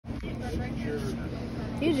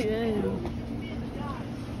He's good.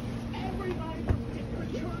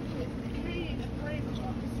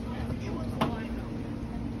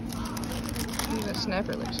 That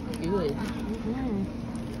snapper looks good.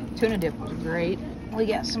 Tuna dip was great. We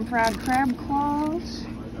got some fried crab claws.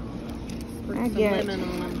 I got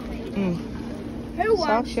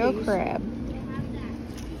soft shell crab.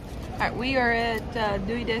 Alright, we are at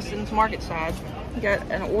Dewey Destin's Marketside. Got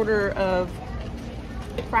an order of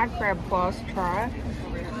fried crab claws to try.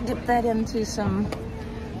 Dip that into some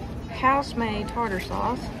house-made tartar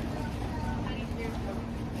sauce.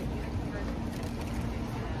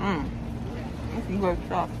 That's some good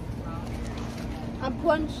stuff. I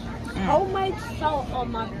punched homemade salt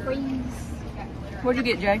on my freeze. What'd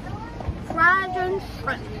you get, Jay? Fried and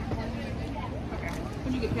shrimp.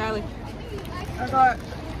 What'd you get, Kylie? I got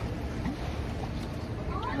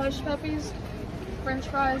hush puppies, french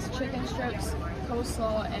fries, chicken strips,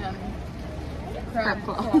 coleslaw, and crab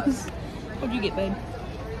claws. What'd you get, babe?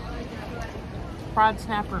 Fried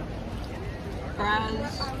snapper.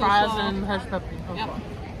 Fries and hush puppy. Yep.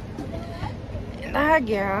 And I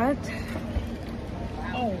got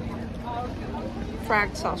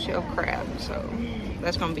fried soft shell crab, so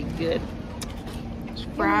that's gonna be good. It's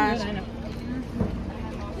fries.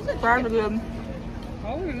 Fries are good.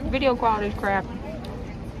 Video quality is crap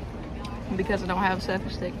because I don't have a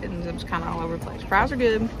selfie stick and it's kind of all over the place. Fries are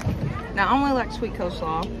good. Now I only like sweet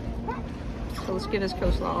coleslaw, so let's get this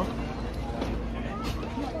coleslaw.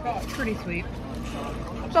 It's pretty sweet.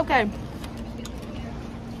 It's okay.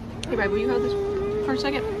 Hey, babe, will you hold this for a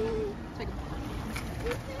second? Take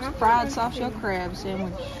a fried soft shell crab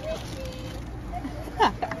sandwich.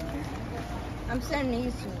 I'm sending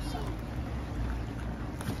these to myself.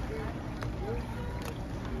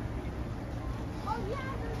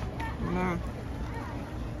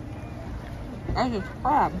 That's just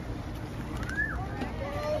crab.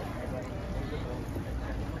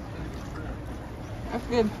 That's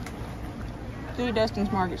good. Dewey Destin's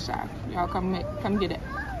Marketside. Y'all come get it.